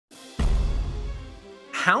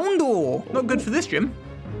Houndour. Not good for this gym.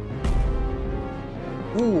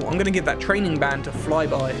 Ooh, I'm going to give that training band to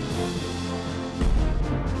Flyby.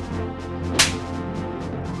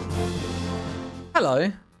 Hello.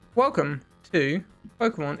 Welcome to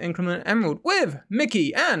Pokemon Inclement Emerald with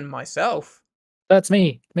Micky and myself. That's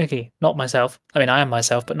me, Micky, not myself. I mean, I am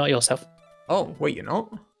myself, but not yourself. Oh, wait, you're not?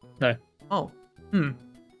 No. Oh,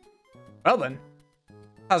 Well then,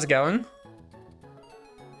 how's it going?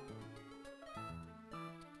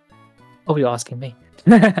 Oh, you're asking me.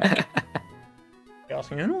 You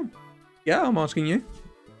asking anyone? Yeah, I'm asking you.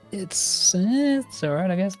 It's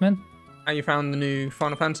alright, I guess, man. How you found the new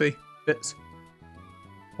Final Fantasy bits?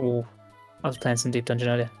 Oh, I was playing some Deep Dungeon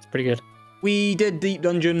earlier. It's pretty good. We did Deep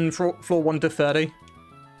Dungeon floor 1 to 30.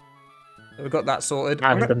 So we got that sorted. I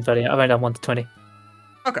haven't done 30. I've only done 1 to 20.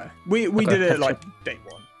 Okay, we did it like day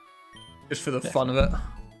 1. Just for the fun of it.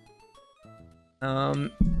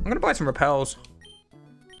 I'm going to buy some repels.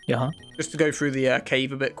 Yeah, huh? Just to go through the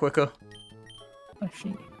cave a bit quicker.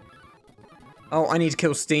 Oh, I need to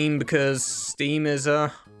kill Steam because Steam is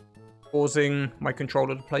causing my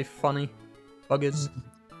controller to play funny. Buggers.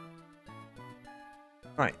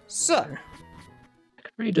 Right, so. I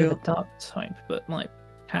could really do the dark type, but my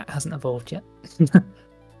cat hasn't evolved yet.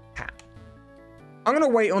 Cat. I'm going to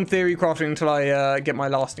wait on theory crafting until I get my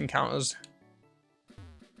last encounters.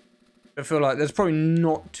 I feel like there's probably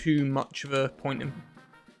not too much of a point in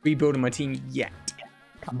rebuilding my team yet.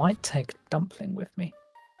 I might take Dumpling with me.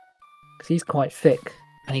 Because he's quite thick,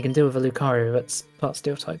 and he can deal with a Lucario that's part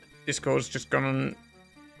steel type. Discord's just gone and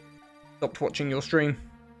stopped watching your stream.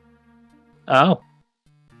 Oh.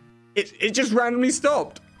 It just randomly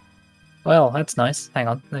stopped. Well, that's nice. Hang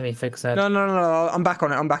on, let me fix that. No, I'm back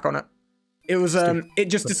on it. It was it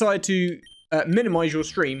just decided to minimize your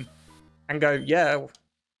stream and go, yeah,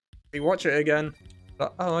 we watch it again.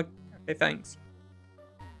 But, oh, okay, thanks.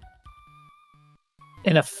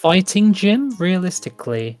 In a fighting gym,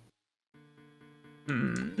 realistically,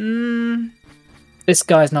 this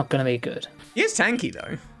guy's not going to be good. He is tanky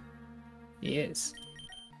though. He is.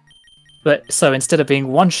 But so instead of being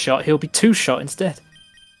 1-shot, he'll be 2-shot instead.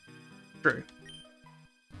 True.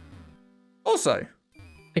 Also, I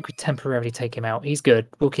think we temporarily take him out. He's good.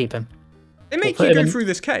 We'll keep him. They make you go through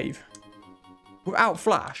this cave without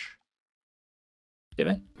flash. Do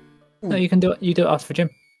they? Ooh. No, you can do it. You do it after the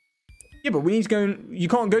gym. Yeah, but we need to go. You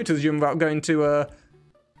can't go to the gym without going to really?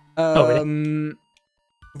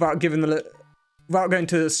 without going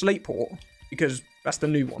to Slateport because that's the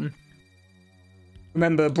new one.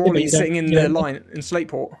 Remember, Brawley's sitting in the line in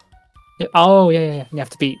Slateport. Yeah. Oh, yeah. You have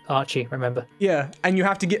to beat Archie, remember? Yeah, and you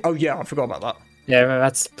have to get... Oh, yeah, I forgot about that. Yeah,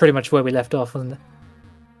 that's pretty much where we left off, wasn't it?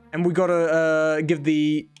 And we got to give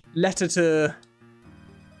the letter to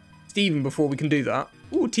Steven before we can do that.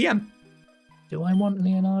 Ooh, TM. Do I want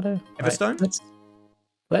Leonardo? Everstone? Right,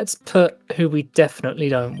 let's put who we definitely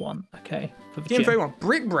don't want, okay? For the TM31.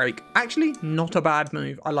 Brick Break. Actually, not a bad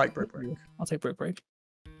move. I like Brick Break. I'll take Brick Break.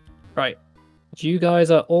 Right. You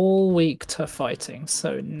guys are all weak to fighting,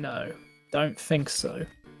 so no. Don't think so.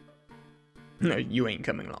 No, you ain't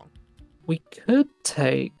coming along. We could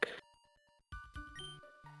take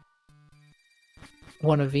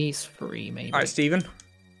one of these 3, maybe. Alright, Steven.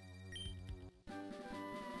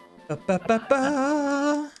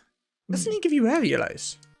 Doesn't he give you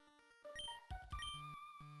aerialos?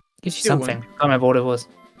 Gives you something. I can't remember what it was.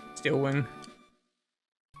 Steel Wing.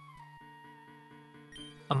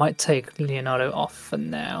 I might take Leonardo off for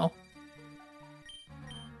now.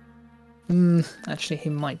 Actually, he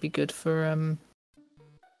might be good for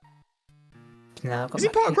No, is he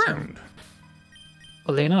part of ground?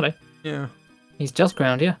 Well, Leonardo. Yeah. He's just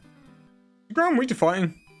ground, yeah. Ground weak to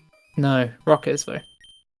fighting. No, Rock is though.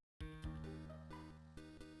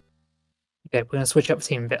 Okay, we're gonna switch up the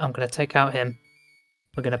team a bit. I'm gonna take out him.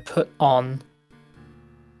 We're gonna put on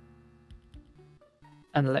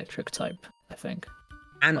an electric type, I think.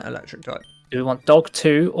 An electric type. Do we want Dog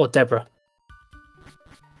 2 or Deborah?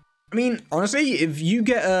 I mean, honestly, if you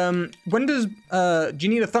get when does do you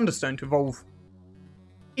need a Thunderstone to evolve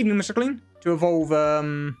Evening Mr. Clean? To evolve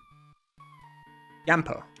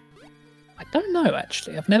Yamper? I don't know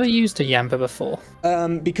actually. I've never used a Yamper before.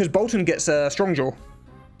 Because Bolton gets Strongjaw.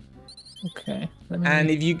 Okay.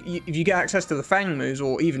 And if you get access to the Fang moves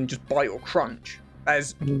or even just Bite or Crunch,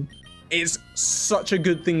 it's such a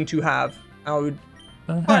good thing to have. I would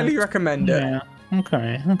highly recommend it. Yeah.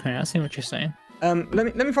 Okay. I see what you're saying.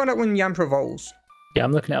 Let me find out when Yamper evolves. Yeah,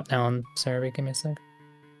 I'm looking it up now on Cerebi. Give me a sec.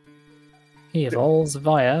 He evolves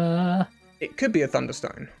via... It could be a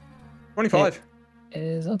Thunderstone. 25. It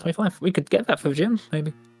is 25. We could get that for the gym,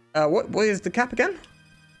 maybe. What is the cap again?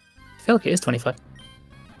 I feel like it is 25.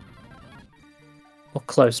 Or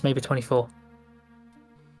close, maybe 24.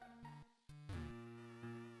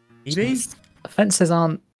 Maybe? His offenses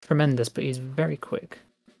aren't tremendous, but he's very quick.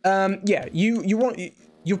 Yeah,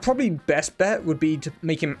 your probably best bet would be to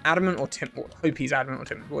make him adamant or timid. Or hope he's adamant or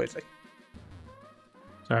timid. What is it?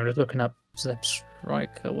 So I'm just looking up Zeb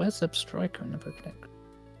Striker. Where's Zeb Striker in the Pokédex?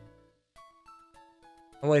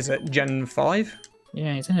 What is it? Gen 5?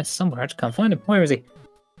 Yeah, he's in here somewhere. I just can't find him. Where is he?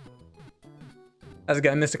 How's it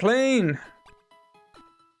going, Mr. Clean?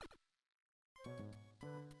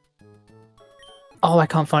 Oh, I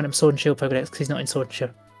can't find him Sword and Shield Pokédex because he's not in Sword and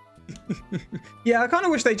Shield. Yeah, I kind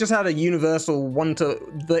of wish they just had a universal one to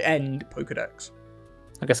the end Pokedex.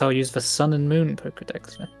 I guess I'll use the Sun and Moon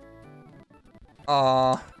Pokédex then.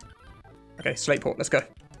 Okay, Slateport, let's go.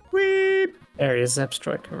 Weep. There he is, Zeb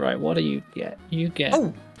Striker. Right, what do you get? You get...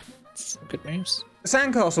 Oh! Some good moves. The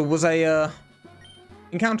Sandcastle was a,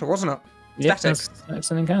 encounter, wasn't it? Yep, Static.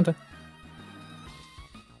 that's an encounter.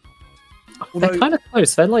 Although, they're kind of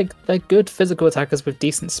close. They're good physical attackers with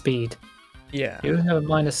decent speed. yeah. You have a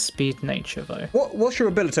minus speed nature though. What's your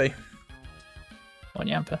ability? On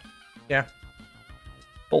Yamper. Yeah.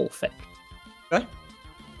 Ball fetch. Okay.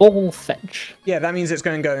 Ball fetch. Yeah, that means it's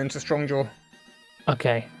going to go into Strongjaw.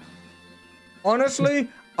 Okay. Honestly,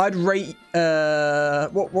 I'd rate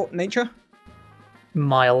what nature?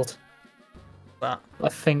 Mild. That. I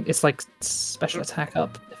think it's like special attack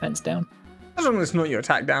up, defense down. As long as it's not your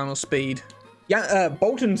attack down or speed. Yeah,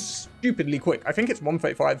 Bolton's stupidly quick. I think it's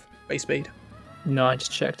 135 base speed. No, I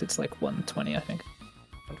just checked. It's like 120, I think.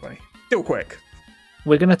 120. Still quick.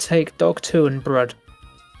 We're gonna take Dog 2 and Brud.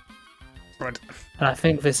 Right. And I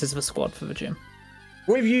think this is the squad for the gym.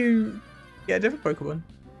 What if you get a different Pokemon?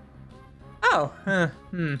 Oh,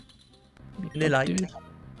 Lilite.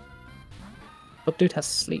 Bug Dude has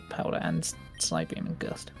Sleep Powder and Slide Beam and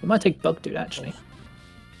Gust. We might take Bug Dude actually.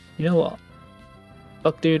 You know what?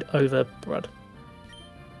 Bug Dude over Brud.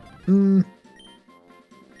 Oh,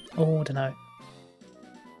 I don't know.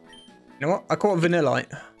 You know what? I caught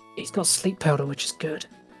Vanillite. He's got Sleep Powder, which is good.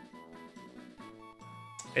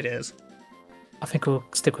 It is. I think we'll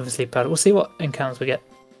stick with the Sleep Powder. We'll see what encounters we get.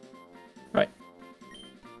 Right.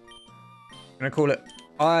 I'm gonna call it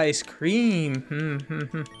Ice Cream.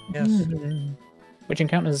 Yes. Which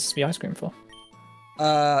encounters the ice cream for?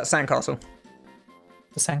 Sandcastle.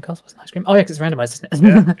 The Sandcastle was an ice cream? Oh yeah, 'cause it's randomized, isn't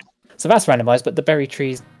it? Yeah. So that's randomized, but the berry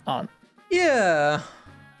trees aren't. Yeah.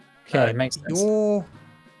 Okay, makes sense.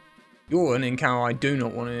 You're an encounter I do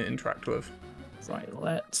not want to interact with. Right,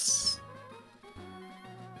 let's...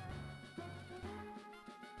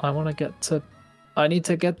 I need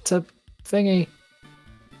to get to thingy.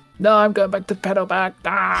 No, I'm going back to pedal back.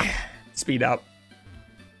 Ah! Speed up.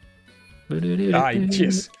 You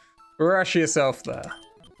just rush yourself there.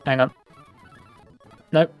 Hang on.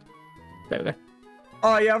 Nope. There we go.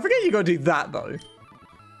 Oh yeah, I forget you gotta do that though.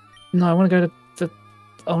 No, I want to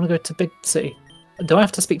go to Big City. Do I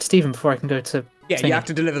have to speak to Stephen before I can go to... Yeah, thingy? you have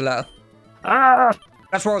to deliver the letter. Ah!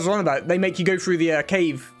 That's what I was on about. They make you go through the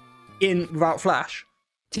cave without flash.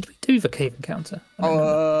 Did we do the cave encounter?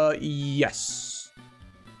 Yes.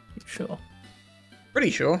 Sure.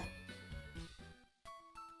 Pretty sure.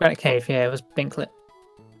 Granite Cave, yeah, it was Binklet.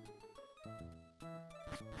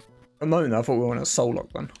 For a moment, I thought we were on a soul lock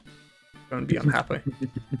then. Going to be unhappy.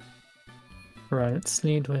 Right, let's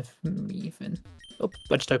lead with Meven. Oh,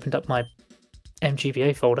 I just opened up my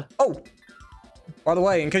MGVA folder. Oh! By the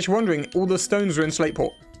way, in case you're wondering, all the stones are in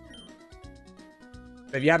Slateport.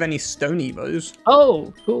 So if you have any stone evos...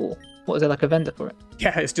 Oh, cool. What, is there like a vendor for it?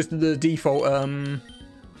 Yeah, it's just the default,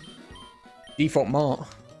 default mart.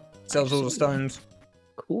 Sells all the stones.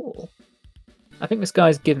 Cool. I think this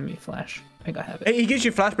guy's given me flash. I think I have it. He gives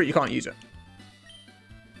you flash, but you can't use it.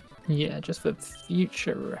 Yeah, just for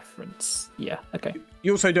future reference. Yeah, okay.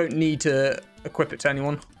 You also don't need to equip it to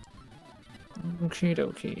anyone. Okie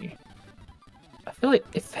dokie. I feel like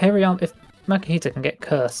if Makahita can get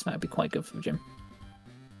cursed, that would be quite good for the gym.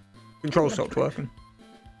 Control stopped working.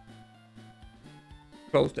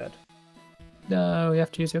 Control's dead. No, you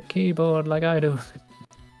have to use your keyboard like I do.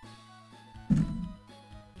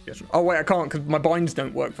 Yes. Oh wait, I can't because my binds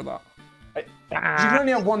don't work for that. You can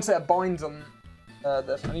only have one set of binds on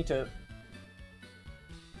this. I need to...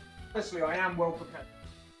 Honestly, I am well prepared.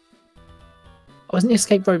 Wasn't the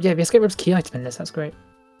escape rope? Yeah, the escape rope's key item in this. That's great.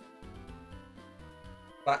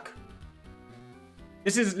 Back.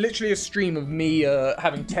 This is literally a stream of me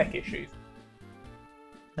having tech issues.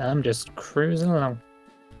 I'm just cruising along.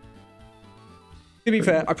 To be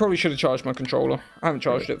fair, I probably should have charged my controller. I haven't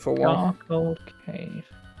charged it for a while. Dark old cave.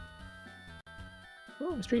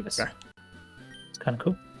 Oh, Mischievous. Okay. It's kind of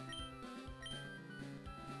cool.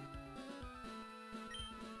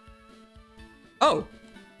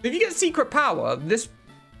 If you get secret power, this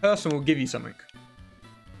person will give you something.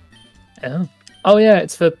 Oh. Oh yeah,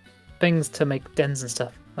 it's for things to make dens and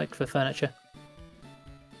stuff, like for furniture.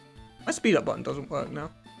 My speed up button doesn't work now.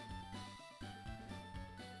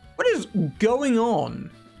 What is going on?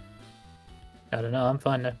 I don't know, I'm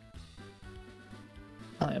fine now.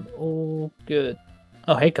 I am all good.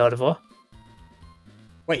 Oh, hey, Gardevoir.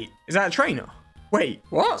 Wait, is that a trainer? Wait,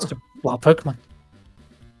 what? It's a wild Pokemon.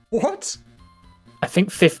 What? I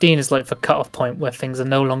think 15 is like the cut-off point where things are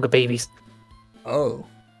no longer babies. Oh.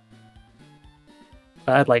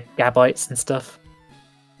 I had like Gabites and stuff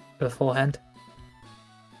beforehand.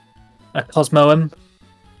 A Cosmoem.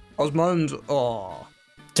 Osmone's. Oh.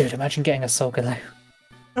 Dude, imagine getting a Solgaleo.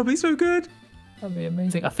 That'd be so good. That'd be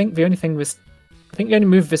amazing. I think the only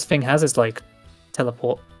move this thing has is like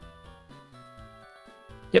teleport.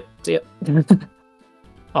 Yep, see it.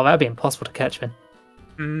 Oh, that'd be impossible to catch then.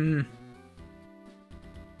 Hmm.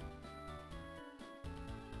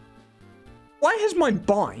 Why has my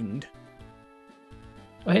bind?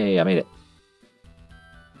 Oh, hey, I made it.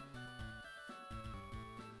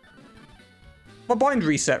 My bind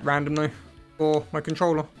reset randomly for my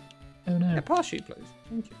controller. Oh no. Yeah, pass sheet, please.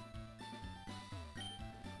 Thank you.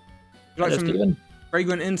 Would you like Hello, some Steven.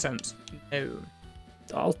 fragrant incense? No.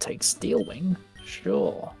 I'll take Steel Wing.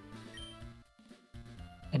 Sure.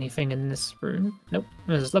 Anything in this room? Nope.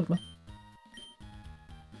 There's a Slugma.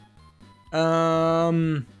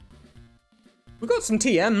 We got some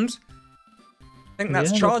TMs. I think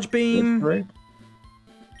that's Yeah, charge beam. Great.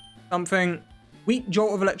 Something. Weak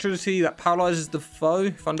jolt of electricity that paralyzes the foe.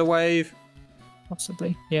 Thunder wave.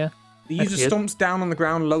 Possibly, yeah. The That's user good. stomps down on the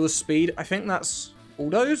ground, lowers speed. I think that's all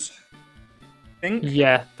those. I think.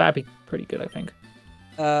 Yeah, that'd be pretty good, I think.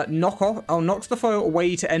 Knock off. Oh, knocks the foe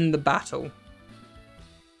away to end the battle.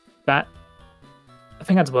 That. I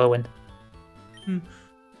think that's Whirlwind.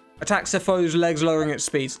 Attacks the foe's legs, lowering its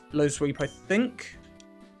speed. Low sweep, I think.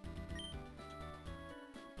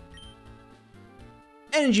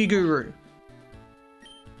 Energy Guru.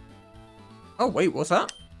 Oh, wait, what's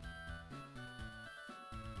that?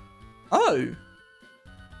 Oh.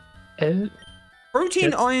 Oh.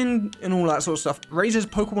 Protein, Yes. iron, and all that sort of stuff. Raises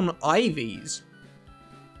Pokemon IVs.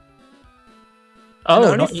 And Oh,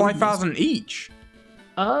 only not 5,000 each.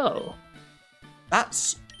 Oh,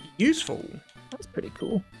 That's useful. that's pretty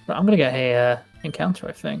cool. Right, I'm gonna get a encounter,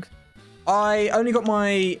 I think. I only got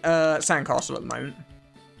my sandcastle at the moment.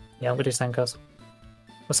 Yeah, I'm gonna do Sandcastle.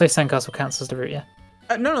 We'll say Sandcastle counts as the route, yeah?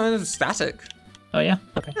 No, it's static. Oh, yeah?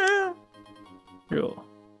 Okay. Yeah. Sure.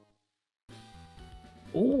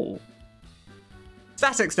 Ooh,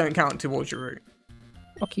 Statics don't count towards your route.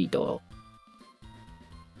 Rocky Doyle.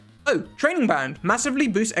 Oh, Training Band. Massively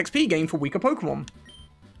boosts XP gain for weaker Pokemon.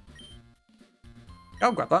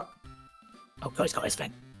 I'll grab that. Oh, God, he's got his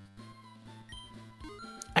thing.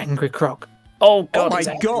 Angry Croc. Oh, God. Oh my he's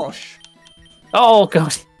angry. gosh. Oh,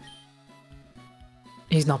 God.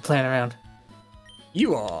 He's not playing around.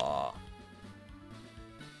 You are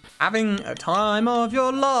having a time of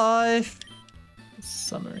your life.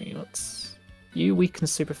 Summary. Let's. You weaken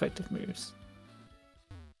super effective moves.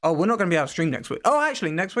 Oh, we're not going to be able to stream next week. Oh,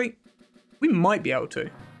 actually, next week we might be able to.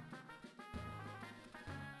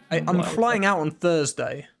 I'm Wow. flying out on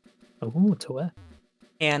Thursday. Oh, to where?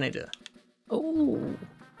 Canada. Oh,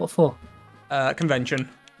 what for? Convention.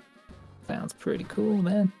 Sounds pretty cool,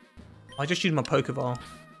 man. I just used my Pokeball.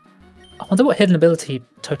 I wonder what hidden ability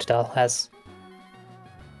Totodile has.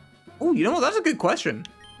 Oh, you know what? That's a good question.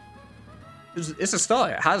 It's a star.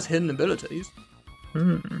 It has hidden abilities.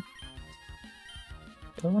 Hmm. Do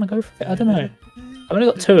I want to go for it? I don't know. I've only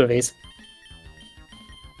got 2 of these.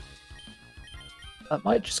 I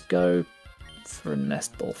might just go for a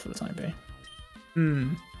Nest Ball for the time being.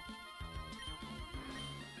 Hmm.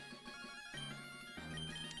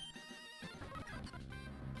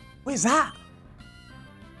 Where's that?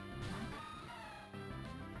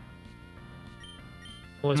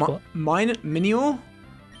 Always what? Mine Minior?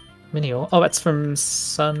 Minior. Oh, that's from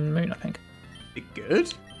Sun Moon, I think. Is it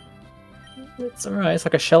good? It's alright. It's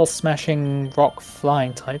like a shell smashing rock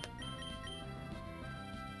flying type.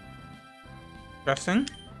 Interesting.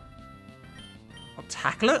 I'll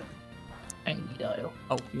tackle it. Angidile.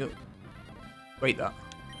 Oh, you. Wait, that.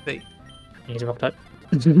 See. He's a rock type.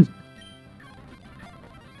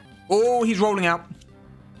 Oh, he's rolling out.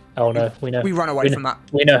 Oh no, we know. We run away from that.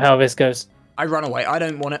 We know how this goes. I run away. I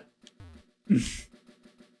don't want it.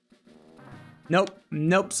 Nope.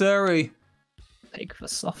 Nope, sorry. Take the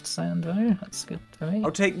soft sand though. That's good for me.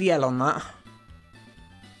 I'll take the L on that.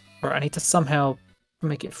 Right, I need to somehow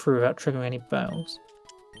make it through without triggering any bells.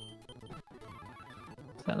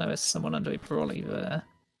 I know there's someone under a Brawly there.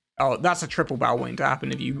 Oh, that's a triple battle waiting to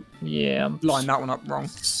happen if you line that one up wrong.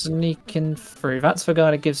 Sneaking through. That's the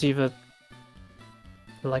guy that gives you the,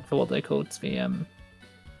 like, for what they called the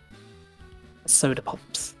soda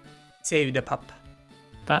pops. Soda pop.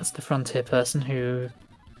 That's the frontier person who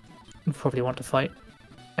would probably want to fight.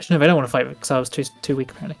 Actually, no, they don't want to fight because I was too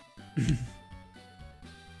weak apparently.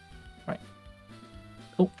 Right.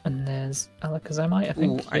 Oh, and there's Alakazamite, I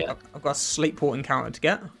think. Ooh, yeah. I've got a Slate Port encounter to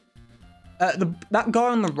get. That guy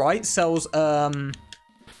on the right sells something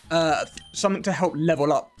to help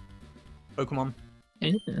level up Pokemon.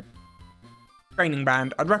 Yeah. Training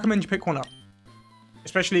band. I'd recommend you pick one up,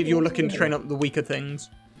 especially if you're looking to train up the weaker things.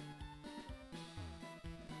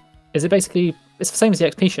 Is it basically? It's the same as the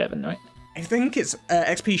XP share, then, right? I think it's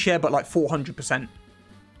XP share, but like 400%.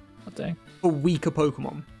 What dang? For weaker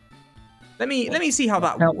Pokemon. Let me see how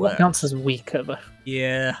that What works. counts as weaker, though?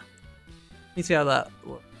 Yeah. Let me see how that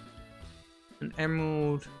works. An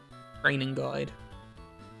Emerald training guide.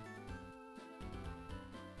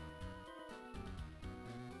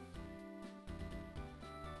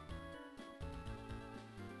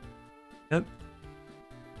 Nope.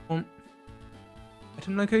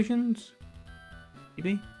 Item locations?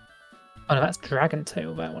 Maybe? Oh no, that's Dragon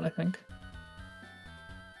Tail, that one, I think.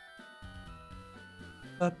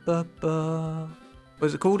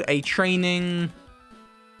 What's it called? A training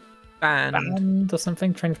band. Band or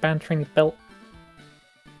something? Training band, training belt.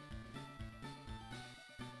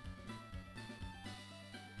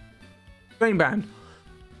 Training band.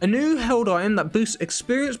 A new held item that boosts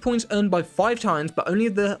experience points earned by 5 times, but only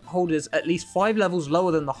if the holder is at least 5 levels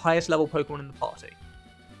lower than the highest level Pokemon in the party.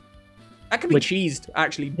 That can be cheesed,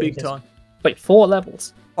 actually, big time. Wait, 4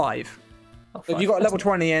 levels? 5. Oh, So if you got a level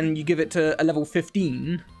 20 and you give it to a level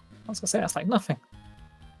 15. I was gonna say, that's like nothing.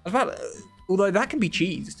 Although that can be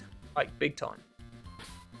cheesed, like, big time.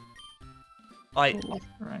 Like,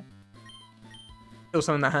 Right. still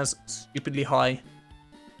something that has stupidly high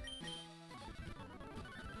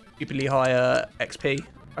XP.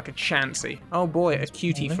 Like a Chansey. Oh boy, a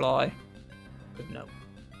Cutie Fly. But no.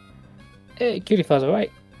 Hey, Cutie Fly's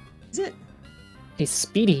alright. Is it? He's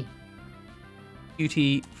speedy.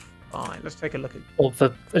 Cutie Fly. Let's take a look at. Or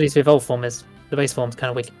at least the evolved form is. The base form's kind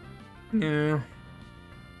of weak. Yeah.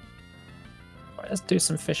 Right, let's do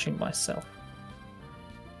some fishing myself.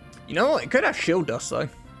 You know what? It could have Shield Dust though.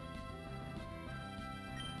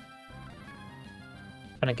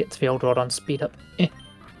 Gonna get to the old rod on speed up.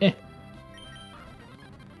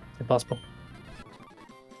 Impossible.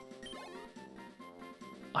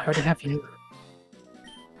 I already have you.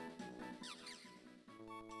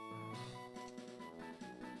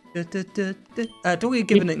 Don't we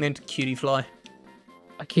give a nickname to Cutie Fly?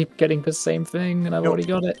 I keep getting the same thing and I've already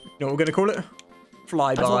got it. You know what we're gonna call it?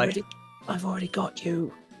 Flyby. I've already got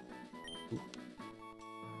you.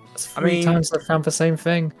 That's 3 times I've found the same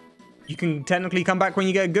thing. You can technically come back when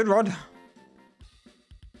you get a good rod.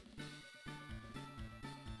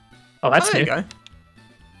 Oh, that's there new. you go.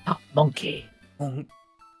 Oh, monkey.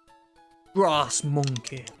 Grass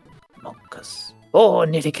monkey. Monkus. Oh,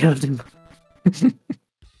 nearly killed him.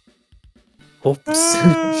 Oops.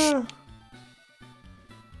 Ah.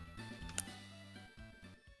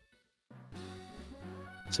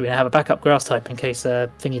 So we have a backup grass type in case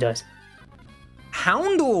Thingy dies.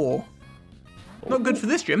 Houndour. Not good for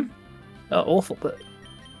this gym. Awful, but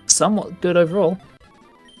somewhat good overall.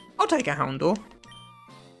 I'll take a Houndour.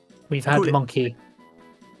 We've had Monkey,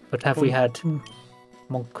 but have we had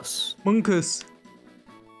Monkus? Monkus.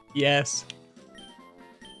 Yes.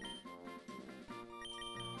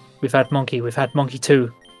 We've had Monkey. We've had Monkey 2.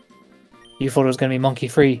 You thought it was going to be Monkey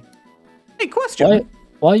 3. Hey, question.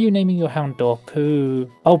 Why are you naming your Houndour Poo?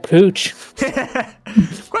 Oh, Pooch.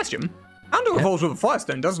 Question. Houndour evolves with a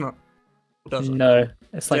Firestone, doesn't it? Or does it? No,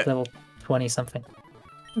 it's like level 20 something.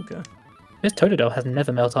 Okay. This Totodile has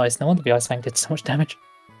never melt ice. No wonder the Ice Fang did so much damage.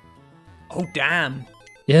 Oh, damn.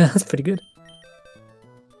 Yeah, that's pretty good.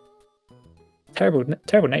 Terrible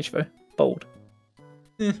nature though. Bold.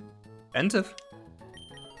 Yeah. Expensive.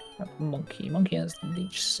 Monkey. Monkey has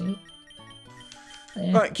Leech Seed.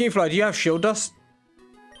 Yeah. Right, Q-Fly, do you have Shield Dust?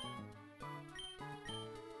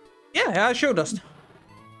 Yeah, I have Shield Dust.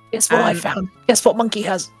 Guess what I found? Guess what Monkey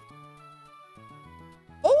has?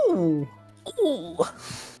 Oh! Ooh.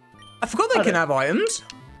 I forgot they can have items.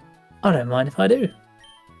 I don't mind if I do.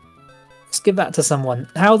 Let's give that to someone.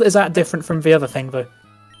 How is that different from the other thing, though?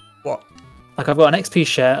 What? Like, I've got an XP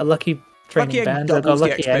share, a lucky training band, I've got a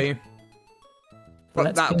lucky egg.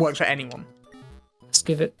 But that works for anyone. Let's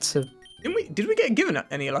give it to... Did we get given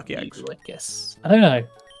any lucky eggs? I guess. I don't know.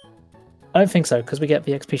 I don't think so, because we get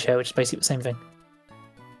the XP share, which is basically the same thing.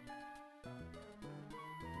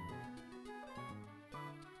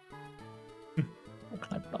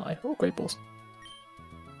 all great balls.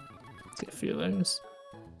 Let's get a few of those.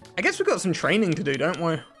 I guess we've got some training to do, don't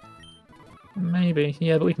we? Maybe,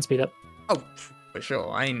 yeah, but we can speed up. Oh, for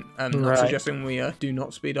sure. I ain't not suggesting we do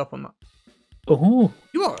not speed up on that. Oh,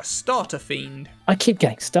 You are a starter fiend. I keep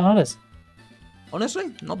getting starters.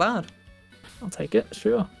 Honestly, not bad. I'll take it,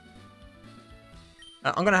 sure.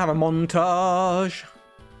 I'm going to have a montage.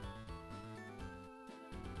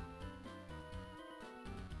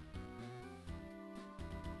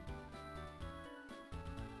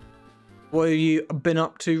 What have you been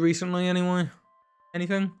up to recently, anyway?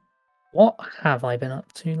 Anything? What have I been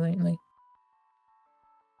up to lately?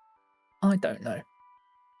 I don't know.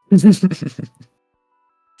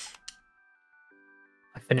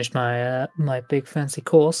 I finished my my big fancy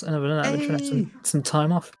course, and other than that, I've been trying to have some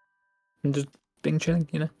time off and just being chilling,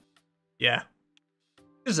 you know. Yeah.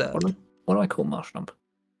 Deserved. What do I call marsh stomp?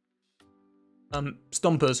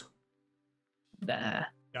 Stompers. Nah.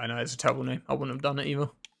 Yeah, I know, it's a terrible name. I wouldn't have done it either.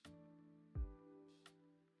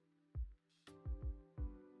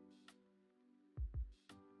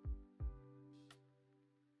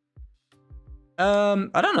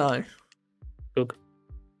 I don't know. Goog.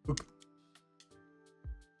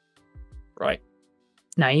 Right.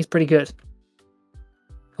 Nah, he's pretty good.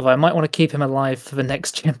 Although I might want to keep him alive for the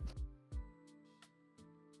next gym.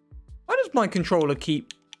 Why does my controller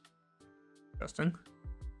keep... Interesting.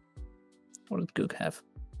 What did Goog have?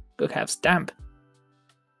 Goog have Stamp.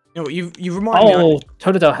 You know what, you remind me... Oh,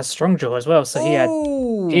 Totodile has Strong Jaw as well, so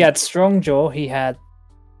he had Strong Jaw, he had...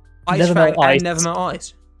 Ice Fang and Nevermelt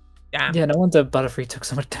Ice. Damn. Yeah, no wonder Butterfree took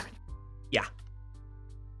so much damage. Yeah.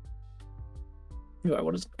 Right,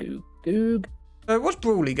 what is Goog? What's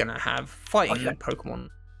Brawly gonna have? Fighting Pokemon.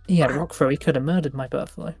 He had Rock Throw, he could have murdered my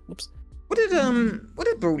Butterfly. Whoops. What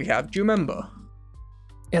did Brawly have? Do you remember?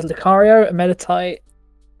 He had Lucario, a Meditite.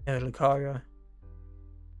 Yeah, Lucario.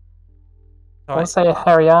 I want to say a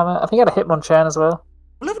Hariyama. I think he had a Hitmonchan as well.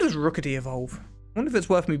 What level does Rookidee evolve? I wonder if it's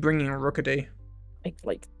worth me bringing a Rookidee. I think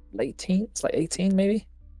like late teens, like 18 maybe.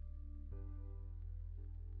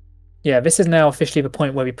 Yeah, this is now officially the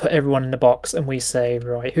point where we put everyone in the box and we say,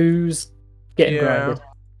 right, who's getting grinded?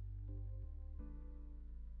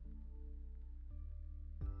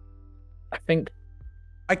 I think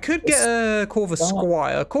I could get a Corvus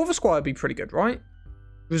Squire. Corvus Squire would be pretty good, right?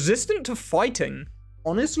 Resistant to fighting.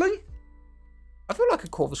 Honestly, I feel like a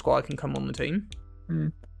Corvus Squire can come on the team.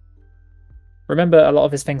 Remember, a lot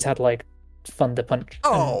of his things had like Thunder Punch,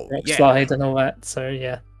 and Rock Slide, and all that. So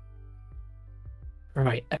yeah.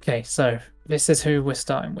 Right. Okay. So this is who we're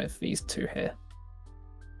starting with. These two here.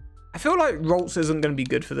 I feel like Ralts isn't going to be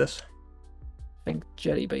good for this. I think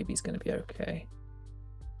Jelly Baby's going to be okay.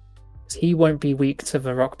 He won't be weak to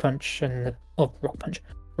the Rock Punch and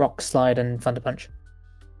Rock Slide and Thunder Punch.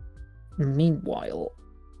 Meanwhile,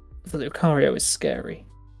 the Lucario is scary.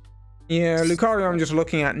 Yeah, Lucario I'm just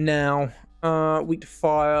looking at now. Weak to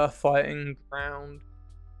fire, fighting, ground.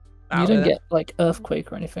 You don't get like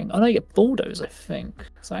Earthquake or anything. I know you get Bulldoze, I think.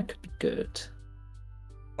 So that could be good.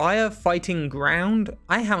 Fire, fighting, ground?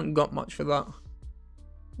 I haven't got much for that.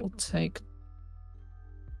 We'll take...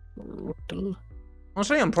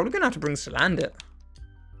 Honestly, I'm probably going to have to bring Salandit.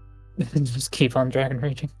 Just keep on Dragon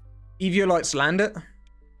Raging. Eviolite Salandit?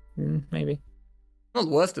 Maybe. Not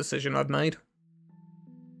the worst decision I've made.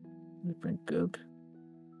 Bring Goog.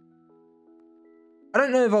 I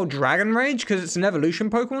don't know if I'll Dragon Rage because it's an evolution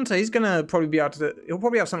Pokemon, so he's gonna probably be able to. He'll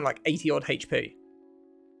probably have something like 80 odd HP,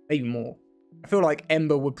 maybe more. I feel like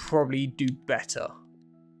Ember would probably do better.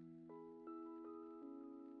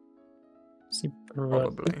 See,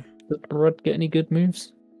 probably. Does Rod get any good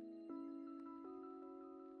moves?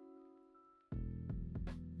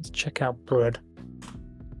 Let's check out Brood.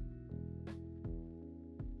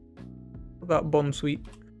 What about Bomb Sweep?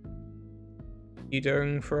 You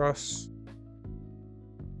doing for us?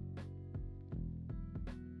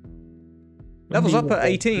 Levels up at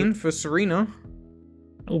 18 for Serena.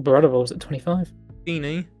 Oh, Brother Ball's at 25.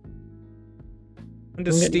 Steenie. When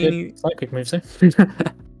does Steenie... Psychic moves, though.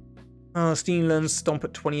 Steenie learns Stomp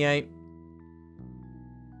at 28.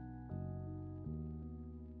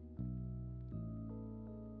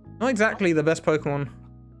 Not exactly the best Pokemon.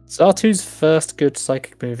 Zartu's first good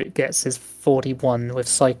Psychic move it gets is 41 with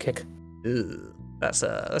Psychic. Ugh, that's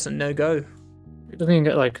a no-go. It doesn't even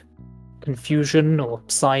get, like, Confusion or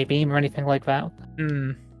Psybeam or anything like that.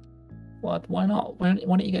 What? Why not? Why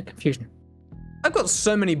don't you get Confusion? I've got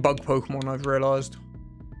so many bug Pokemon, I've realised.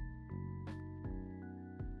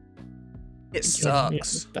 It sucks.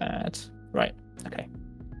 It's bad. Right, okay.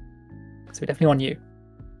 So we definitely want you,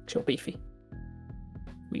 because you're beefy.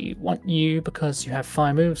 We want you because you have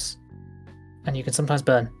fire moves, and you can sometimes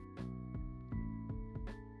burn.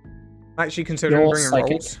 I'm actually considering You're bringing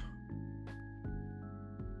psychic. rolls.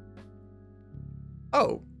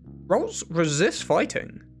 Oh, rolls resist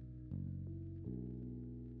fighting.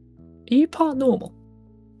 Are you part normal?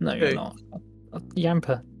 No, Who? you're not.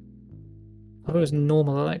 Yamper. I thought it was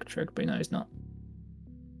normal electric, but no, he's not.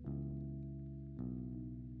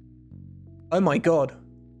 Oh my god.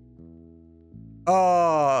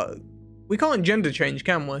 We can't gender change,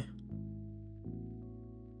 can we?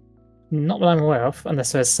 Not that I'm aware of,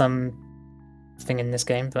 unless there's some thing in this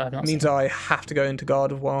game that I've not Means seen. I have to go into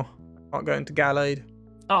Gardevoir. I can't go into Gallade.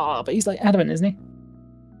 Ah, but he's like adamant, isn't he?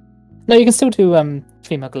 No, you can still do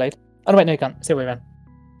female Glade. Oh, no, wait, no, you can't. It's the other way around.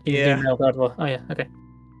 You can Yeah. do male Gardevoir. Oh, yeah, okay.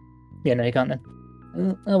 Yeah, no, you can't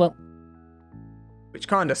then. Oh, well. Which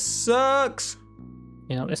kind of sucks.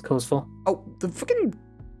 You know what this calls for? Oh, the fucking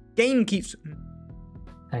game keeps...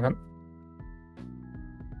 Hang on.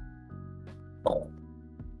 Oh.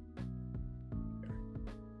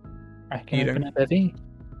 I can open a bevy.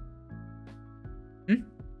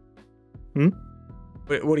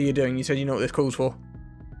 What are you doing? You said you know what this calls for.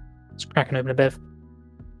 Let's crack and open a bev.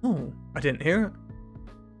 Oh, I didn't hear it.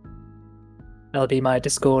 That'll be my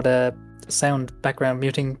Discord sound background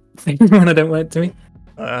muting thing when I don't want it to be.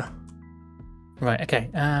 Right, okay.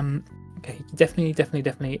 Okay,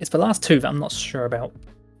 definitely. It's the last two that I'm not sure about.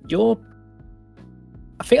 I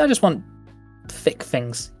think I just want thick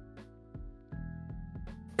things.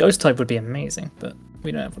 Ghost type would be amazing, but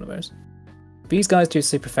we don't have one of those. These guys do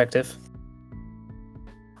super effective.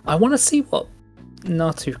 I want to see what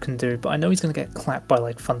Natu can do, but I know he's going to get clapped by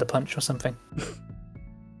like Thunder Punch or something.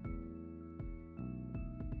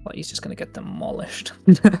 Like he's just going to get demolished.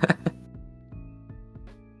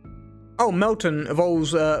 Oh, Melton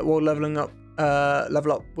evolves while level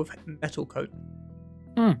up with Metal Coat.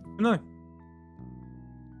 No.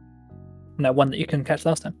 No, one that you couldn't catch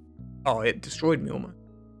last time. Oh, it destroyed me almost.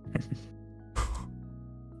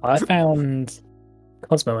 I found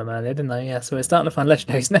Cosmo earlier, didn't I? Yeah, so we're starting to find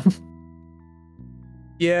legendaries now.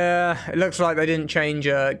 Yeah, it looks like they didn't change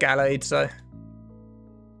Gallade, so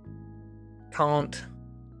can't.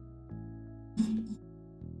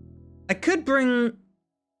 I could bring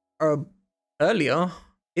earlier.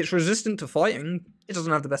 It's resistant to fighting. It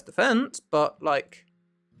doesn't have the best defense, but like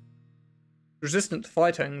resistant to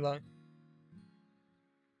fighting, like.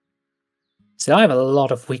 See, I have a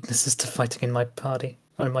lot of weaknesses to fighting in my party.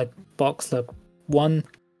 Or in my box, look. 1,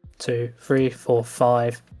 2, 3, 4,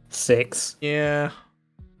 5, 6. Yeah.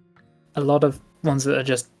 A lot of ones that are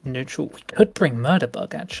just neutral. We could bring Murder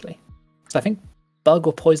Bug, actually. So I think Bug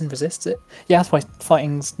or Poison resists it. Yeah, that's why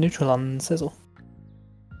fighting's neutral on Sizzle.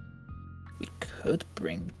 We could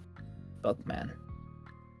bring Bugman.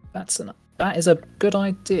 That is a good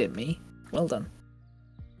idea, me. Well done.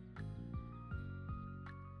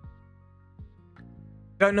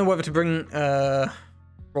 Don't know whether to bring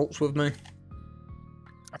Rolts with me.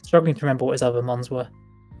 I'm struggling to remember what his other mons were.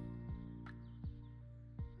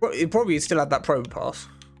 Well, it probably still had that probe pass.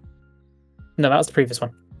 No, that was the previous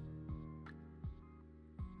one.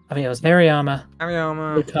 I think it was Hariyama,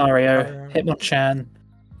 Lucario, Hitmonchan.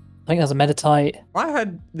 I think there was a Meditite. I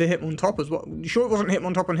had the Hitmontop as well. You sure it wasn't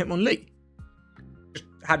Hitmontop and Hitmonlee? Just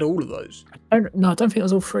had all of those. I don't think it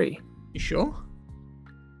was all three. You sure?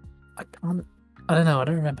 I don't know, I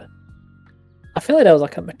don't remember. I feel like there was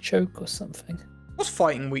like a Machoke or something. What's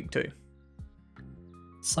fighting weak to?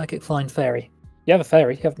 Psychic Flying Fairy. You have a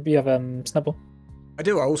fairy, you have Snubble. I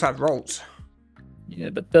do, I also have Rolts. Yeah,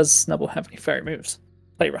 but does Snubble have any fairy moves?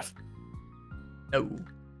 Play rough. No.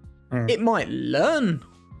 It might learn.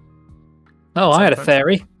 Oh, I had a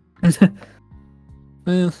fairy.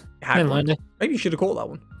 Well, never mind. Maybe you should have caught that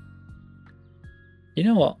one. You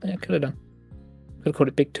know what? Yeah, could have done. Could have called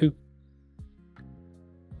it Big 2.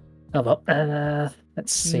 Oh well.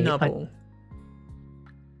 Let's see. Nubble.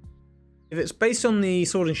 If it's based on the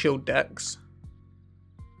Sword and Shield decks,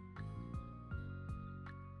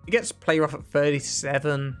 it gets play rough at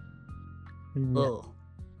 37. No.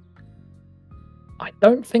 I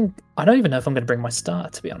don't even know if I'm going to bring my starter,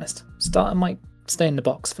 to be honest. Starter might stay in the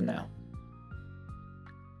box for now.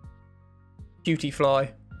 Cutie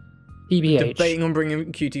Fly. EBH. Debating on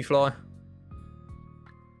bringing Cutie Fly.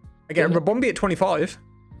 I get Rabombi at 25.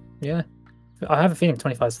 Yeah. I have a feeling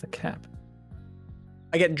 25 is the cap.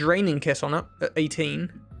 I get Draining Kiss on it at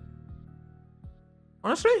 18.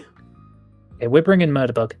 Honestly? Okay, we're bringing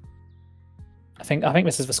Murderbug. I think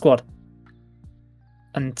this is the squad.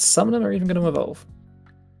 And some of them are even going to evolve.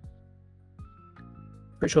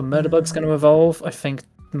 Pretty sure Murderbug's going to evolve. I think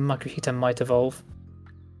Makuhita might evolve.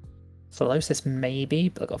 Solosis maybe,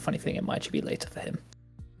 but I've got a funny feeling it might actually be later for him.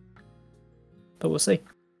 But we'll see.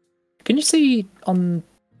 Can you see on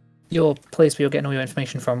your place where you're getting all your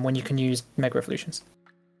information from when you can use Mega Evolutions.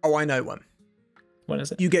 Oh, I know one. When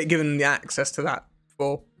is it? You get given the access to that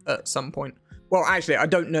for at some point. Well, actually, I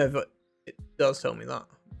don't know, but it does tell me that.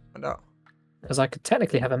 Find out. Because I could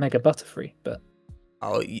technically have a Mega Butterfree, but...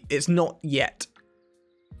 Oh, it's not yet.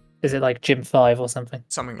 Is it like Gym 5 or something?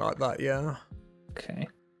 Something like that, yeah. Okay.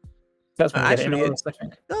 That's when you get it in August, I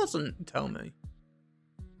think. Doesn't tell me.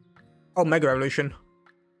 Oh, Mega Evolution.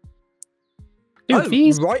 Dude,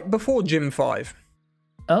 these... right before Gym 5.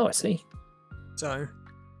 Oh, I see. So...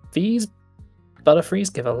 These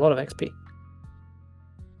Butterfrees give a lot of XP.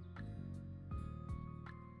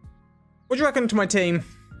 What do you reckon to my team?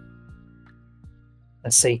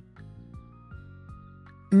 Let's see.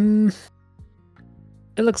 It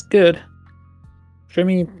looks good. Show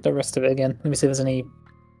me the rest of it again. Let me see if there's any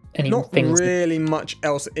Not things. really much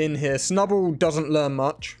else in here. Snubble doesn't learn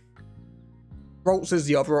much. Roltz is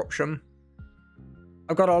the other option.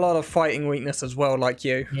 I've got a lot of fighting weakness as well, like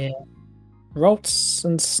you. Yeah. Roltz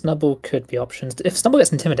and Snubble could be options. If Snubble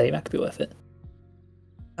gets Intimidate, that could be worth it.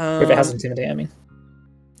 If it has Intimidate, I mean.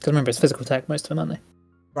 Because remember, it's physical attack, most of them, aren't they?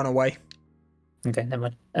 Run away. Okay, never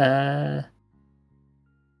mind.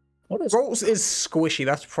 What is... Roltz is squishy,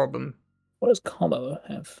 that's a problem. What does Como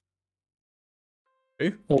have?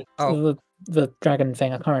 Who? Oh. The dragon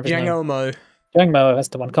thing, I can't remember his name. Jangomo. Jangomo, that's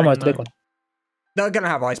the one. Como is the big one. They're going to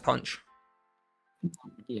have Ice Punch.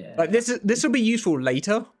 Yeah. Like, this will be useful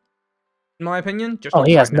later, in my opinion. Just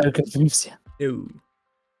he has no good moves. Yeah. No.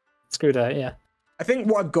 Screwed out, yeah. I think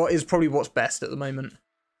what I've got is probably what's best at the moment.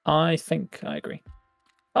 I think I agree.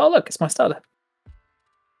 Oh, look, it's my starter.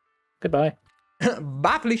 Goodbye.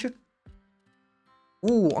 Bye, Felicia.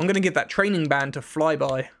 Ooh, I'm going to give that training band to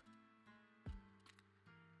Flyby.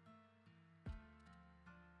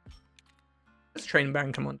 Let's training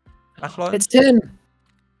band, come on. That's like... It's Tim!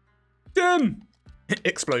 Tim!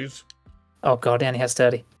 Explodes. Oh god, and he has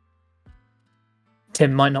sturdy.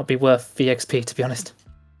 Tim might not be worth the XP, to be honest.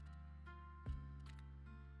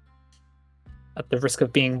 At the risk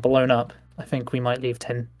of being blown up, I think we might leave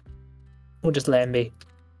Tim. We'll just let him be.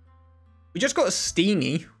 We just got a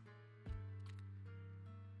Steamy.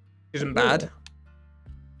 Isn't bad.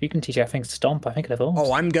 You can teach it, I think, Stomp. I think it evolves.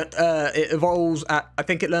 Oh, it evolves at... I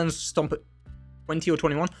think it learns Stomp at 20 or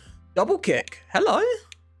 21. Double Kick. Hello.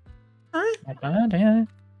 Alright. Not bad, yeah.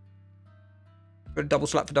 Got a double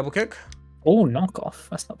slap for double kick. Oh, knockoff.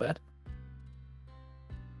 That's not bad.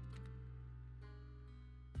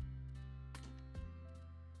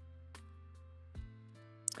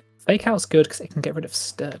 Fake Out's good because it can get rid of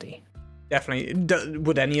sturdy. Definitely.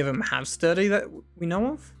 Would any of them have sturdy that we know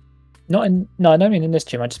of? No, I don't mean in this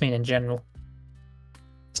gym. I just mean in general.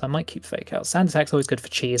 So I might keep Fake Out. Sand Attack's always good for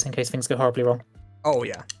cheese in case things go horribly wrong. Oh,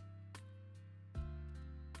 yeah.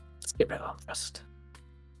 Let's get rid of Rust.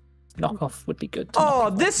 Knockoff would be good. Oh,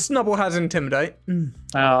 this Snubble has Intimidate.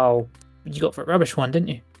 Oh, you got for a rubbish one, didn't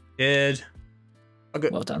you? Did. I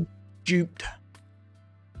got well done. Duped.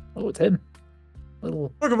 Oh, it's him.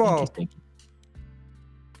 Little Pokeball.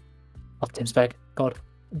 Oh, Tim's back. God.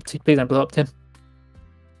 Please don't blow up, Tim.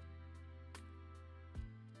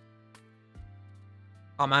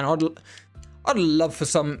 Oh, man. I'd love for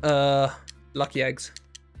some lucky eggs.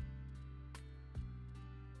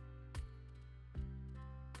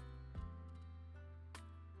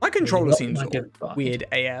 My controller seems weird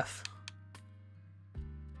AF.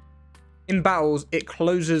 In battles, it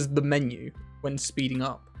closes the menu when speeding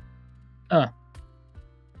up. Oh.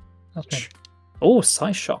 Okay. Oh,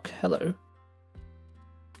 Psyshock. Hello.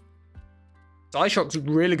 Psyshock's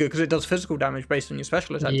really good because it does physical damage based on your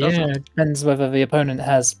special attack, yeah, doesn't it? It depends whether the opponent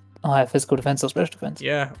has higher physical defense or special defense.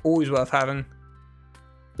 Yeah, always worth having.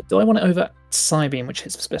 But do I want it over Psybeam, which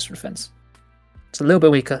hits for special defense? It's a little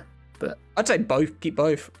bit weaker, but... I'd say both. Keep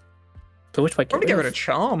both. So which way? Probably get rid of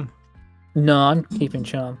Charm. No, I'm keeping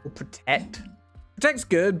Charm. Or Protect. Protect's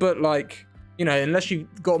good, but like, you know, unless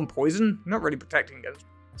you've gotten poison, you're not really protecting against.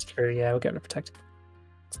 That's true, yeah, we'll get rid of Protect.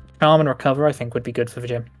 Charm and Recover, I think, would be good for the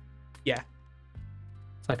gym. Yeah.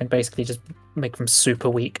 So I can basically just make them super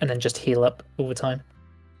weak and then just heal up all the time.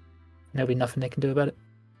 There'll be nothing they can do about it.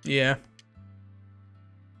 Yeah.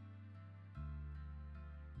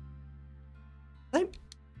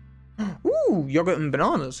 Ooh, yogurt and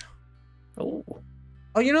bananas. Oh.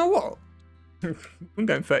 Oh, you know what? I'm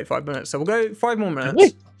going 35 minutes, so we'll go 5 more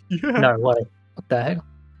minutes. Yeah. No way. What the hell?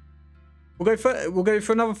 We'll go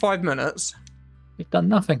for another 5 minutes. You've done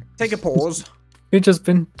nothing. Take a pause. You've just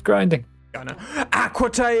been grinding. I know.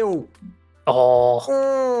 Aquatail! Oh.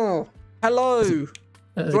 Oh, hello. Do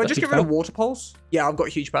I just get rid of Water Pulse? Yeah, I've got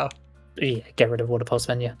huge power. Yeah, get rid of Water Pulse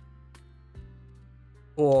then, yeah.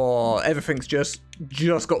 Or everything's just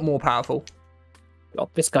got more powerful. Oh,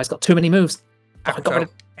 this guy's got too many moves. Oh, I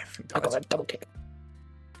got a double kick.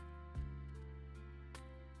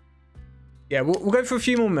 Yeah, we'll go for a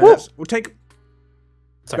few more minutes. Woo! We'll take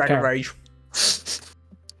Dragon Rage.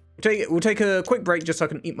 We'll take a quick break just so I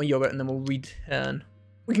can eat my yogurt, and then we'll return.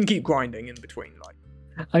 We can keep grinding in between, like.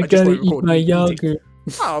 I gotta eat my yogurt.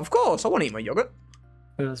 Oh, of course, I want to eat my yogurt.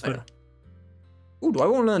 Oh, do I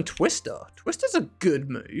want to learn Twister? Twister's a good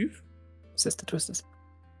move. Sister Twisters.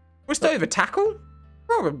 Twister over tackle?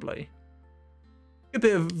 Probably. A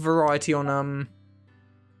bit of variety on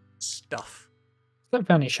stuff. I haven't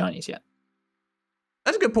found any shinies yet.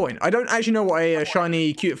 That's a good point. I don't actually know what a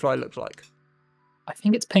shiny Cutiefly looks like. I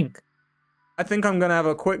think it's pink. I think I'm going to have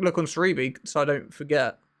a quick look on Cerebi so I don't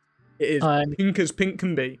forget. It is pink as pink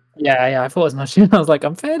can be. Yeah, I thought it was much. I was like,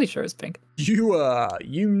 I'm fairly sure it's pink. You know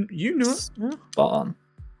it. Spot on.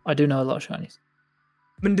 I do know a lot of shinies.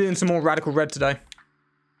 Been doing some more Radical Red today.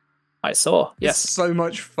 I saw, yes. It's so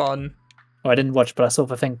much fun. Oh, I didn't watch, but I saw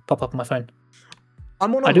the thing pop up on my phone.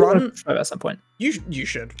 I'm on a run. Want to try it at some point. You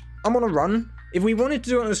should. I'm on a run. If we wanted to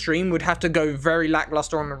do it on the stream, we'd have to go very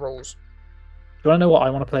lackluster on the rules. Do you want to know what I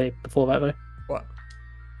want to play before that, though? What?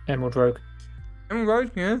 Emerald Rogue. Emerald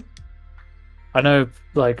Rogue, yeah. I know,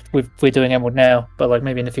 like, we're doing Emerald now, but, like,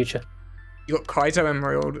 maybe in the future. You got Kaito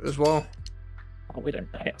Emerald as well. Oh, we don't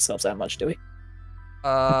hate ourselves that much, do we?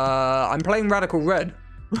 I'm playing Radical Red.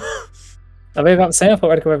 Are we about the same? I thought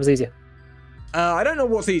Radical Red was easier. I don't know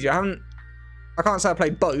what's easier. I can't say I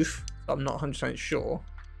played both, so I'm not 100% sure.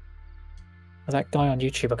 That guy on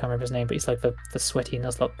YouTube, I can't remember his name, but he's like the sweaty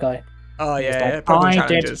Nuzlocke guy. Oh, yeah, like, Pokemon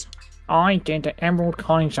challenges. I did the Emerald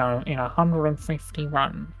Kaizo in 150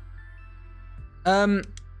 runs.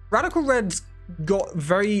 Radical Red's got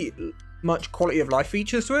very much quality of life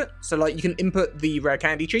features to it. So, like, you can input the rare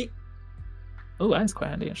candy cheat. Oh, that's quite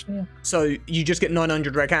handy, actually, yeah. So, you just get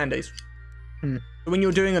 900 rare candies. So when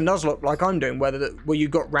you're doing a Nuzlocke like I'm doing, where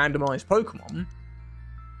you've got randomized Pokemon,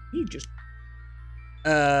 you just,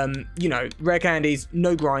 you know, rare candies,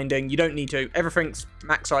 no grinding, you don't need to. Everything's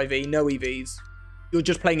max IV, no EVs. You're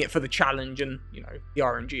just playing it for the challenge and, you know, the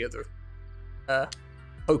RNG of the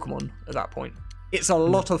Pokemon at that point. It's a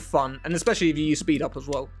lot of fun, and especially if you use speed up as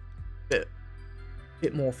well.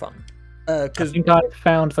 Bit more fun. I think I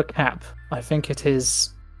found the cap. I think it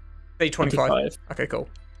is day 25. Okay, cool.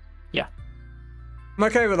 Yeah. I'm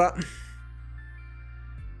okay with that.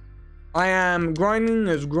 I am grinding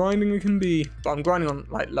as grinding it can be, but I'm grinding on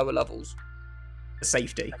like lower levels for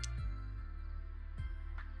safety.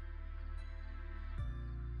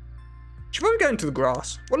 Should we go into the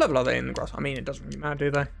grass? What level are they in the grass? I mean, it doesn't really matter,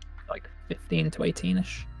 do they? Like 15 to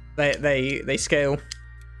 18ish. They scale.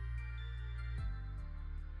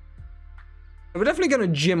 We're definitely going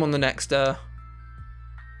to gym on the next. Oh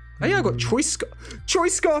yeah, I got Choice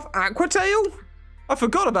Scarf Aquatail. I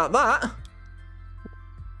forgot about that.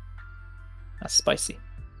 That's spicy.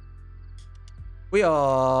 We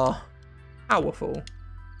are powerful.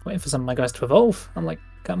 Waiting for some of my guys to evolve. I'm like,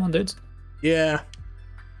 come on, dudes. Yeah.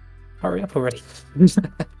 Hurry up already.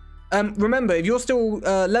 Remember, if you're still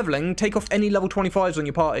leveling, take off any level 25s on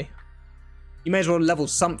your party. You may as well level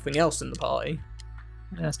something else in the party.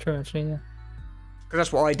 Yeah, that's true, actually, yeah. Because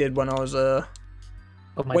that's what I did when I was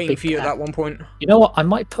waiting for you at that one point. You know what? I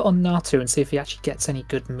might put on Natu and see if he actually gets any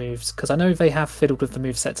good moves, because I know they have fiddled with the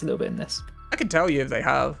movesets a little bit in this. I can tell you if they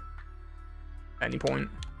have. At any point.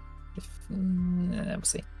 Yeah, we'll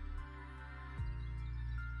see.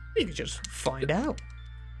 You can just find out.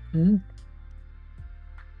 Mm.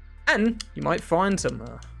 And you might find some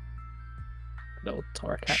Little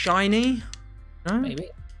Torracat. shiny. No? Maybe.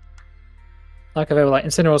 Like they were like,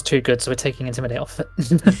 Incineroar's too good, so we're taking Intimidate off it.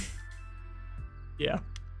 Yeah.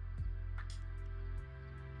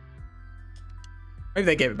 Maybe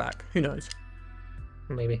they gave it back. Who knows?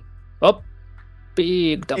 Maybe. Oh,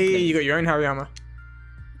 big dumpling. Hey, you got your own Hariyama.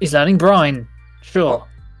 He's learning Brine. Sure.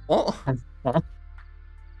 What? What?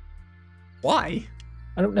 Why?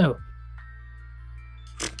 I don't know.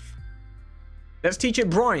 Let's teach it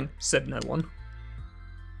Brine, said no one.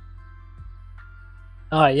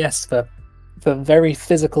 Ah, yes, the very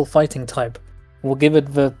physical fighting type. We'll give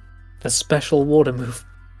it the special water move.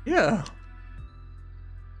 Yeah.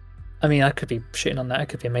 I mean, I could be shitting on that. It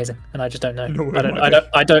could be amazing, and I just don't know. No,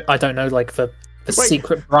 I don't know like the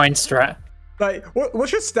secret Brine strat. Like,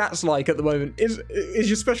 what's your stats like at the moment? Is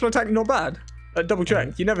your special attack not bad? Double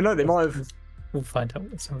check. You never know. They might have. We'll find out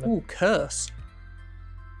with some of it. Ooh, curse.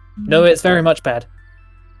 No, it's very much bad.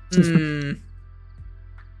 Hmm.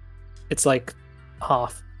 It's like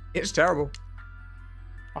half. It's terrible.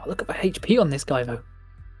 Oh, look at the HP on this guy though.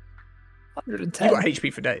 110. You got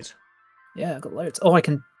HP for days. Yeah, I've got loads. Oh, I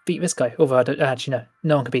can beat this guy. Although I don't actually know.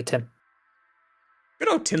 No one can beat Tim. Good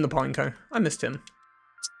old Tim the Pineco. I miss Tim.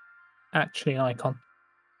 Actually, an icon.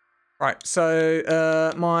 Right, so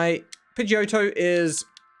my Pidgeotto is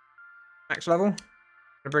max level. I'm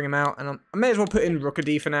gonna bring him out, and I may as well put in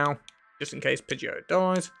Rookadee for now, just in case Pidgeotto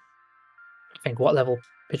dies. I think what level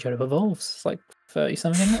Pidgeotto evolves? It's like 30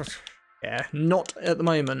 something. Isn't it? Yeah, not at the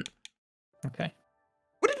moment. Okay.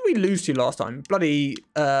 What did we lose to last time? Bloody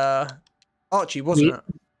Archie, wasn't it?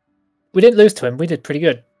 We didn't lose to him. We did pretty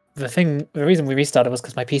good. The reason we restarted was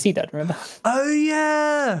because my PC died. Remember? Oh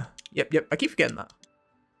yeah. Yep. I keep forgetting that.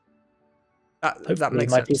 That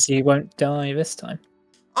makes my sense. PC won't die this time.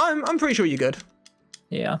 I'm pretty sure you're good.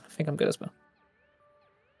 Yeah, I think I'm good as well.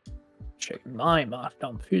 Check my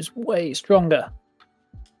Markdom, who's way stronger.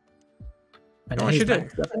 You know what I should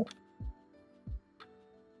do?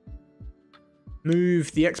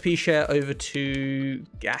 Move the XP share over to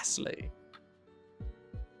Ghastly.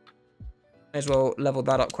 May as well level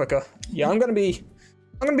that up quicker. Yeah, I'm gonna be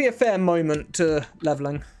a fair moment to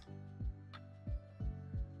leveling.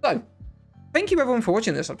 So, thank you everyone for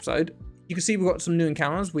watching this episode. You can see we've got some new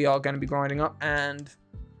encounters we are going to be grinding up, and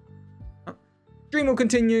stream will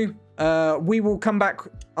continue. We will come back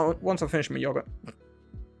once I finish my yogurt.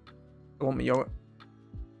 I want my yogurt.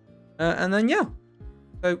 And then, yeah.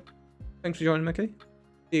 So, thanks for joining, Micky.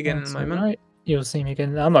 See you again in a moment. Right. You'll see me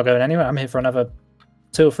again. I'm not going anywhere. I'm here for another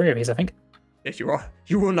 2 or 3 of these, I think. Yes, you are.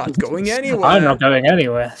 You are not going anywhere. I'm not going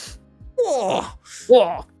anywhere. Whoa.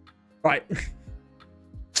 Whoa. Right.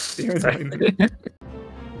 See you in a moment.